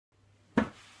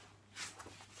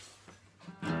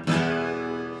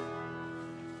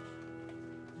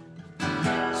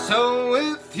So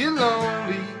if you're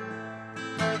lonely,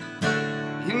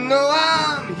 you know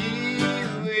I'm here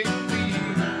with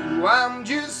you. I'm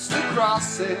just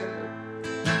across it,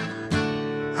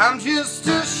 I'm just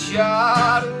a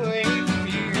shot away from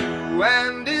you.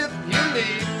 And if you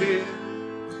leave it,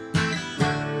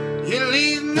 you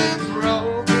leave me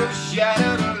broken,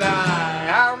 shattered alive.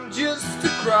 I'm just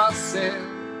across it,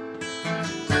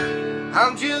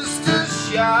 I'm just a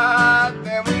shot,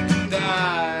 then we can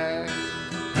die.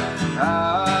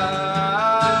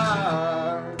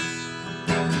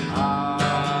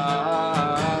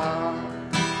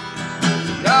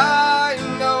 I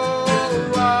know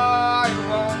I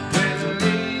won't be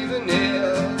leaving it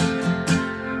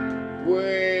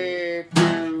with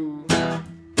you.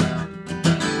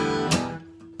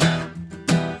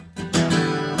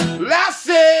 Well, I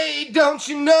say, don't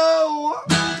you know?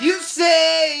 You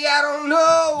say, I don't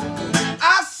know.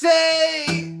 I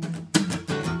say,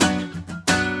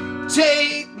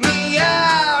 take me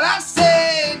out. I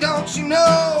say, don't you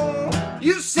know?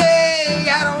 You say,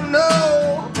 I don't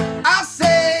know. I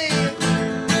say,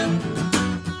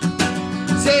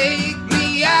 take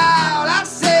me out. I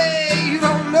say, you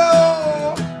don't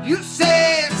know. You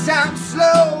say, it sounds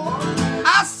slow.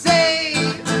 I say,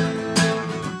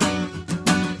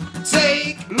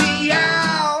 take me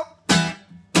out.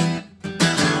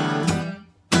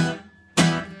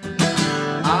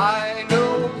 I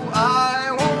know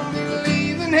I won't be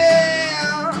leaving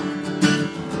here.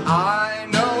 I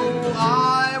know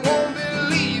I won't be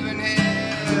leaving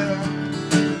here.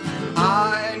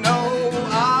 I know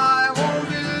I won't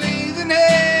be leaving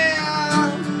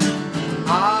here.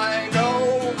 I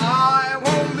know I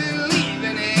won't be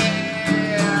leaving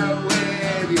here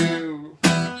with you.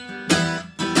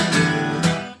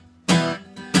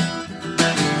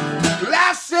 Well,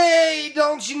 I say,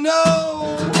 don't you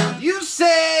know? You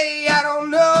say, I don't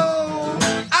know.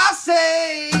 I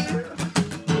say,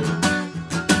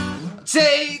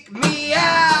 take me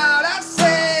out. I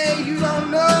say, you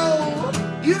don't know.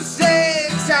 You say,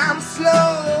 time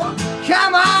slow.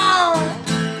 Come on,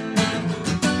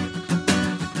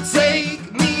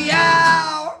 take me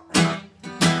out.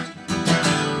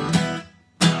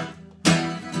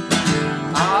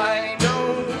 I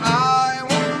know I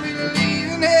won't be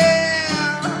leaving here.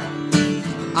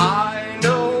 I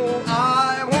know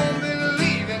I won't be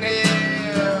leaving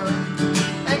here.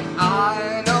 And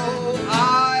I know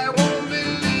I won't be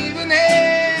leaving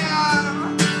here.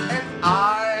 And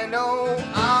I know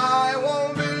I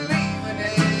won't be leaving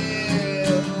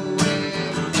here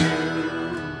with you.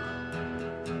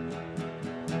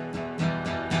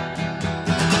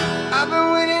 I've been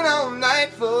waiting all night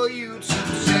for you to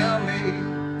tell me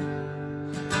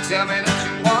that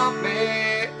you want me.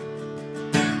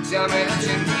 Tell me that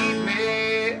you need me.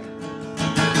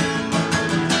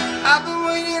 I've been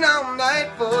waiting all night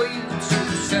for you to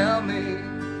tell me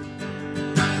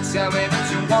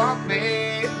that you want me.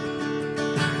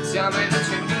 Tell me that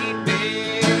you need me.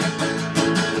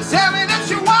 Tell me that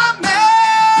you want me,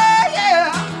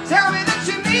 yeah. Tell me that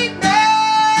you need me,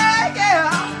 yeah.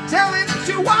 Tell me that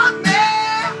you want me.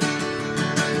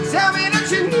 Tell me that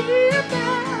you need me.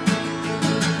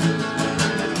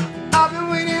 I've been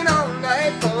waiting all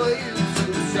night for you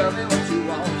to tell me what you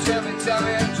want. Tell me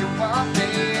that you want me.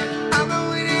 I've been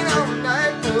waiting all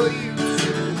night for you to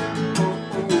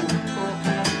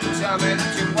tell me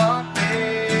that you want me,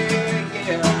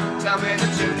 yeah. Tell me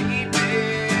that you need me,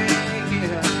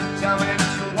 yeah. Tell me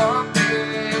that you want me.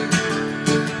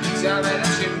 Tell me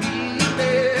that you need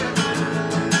me.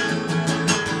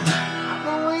 I've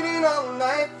been waiting all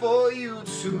night for you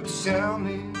to tell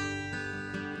me.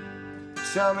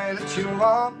 Tell me that you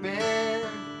want me.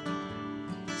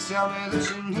 Tell me that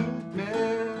you need me.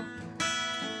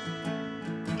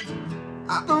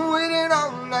 I've been waiting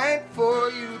all night for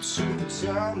you to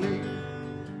tell me.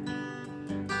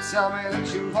 Tell me that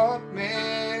you want me.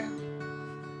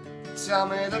 Tell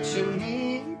me that you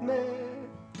need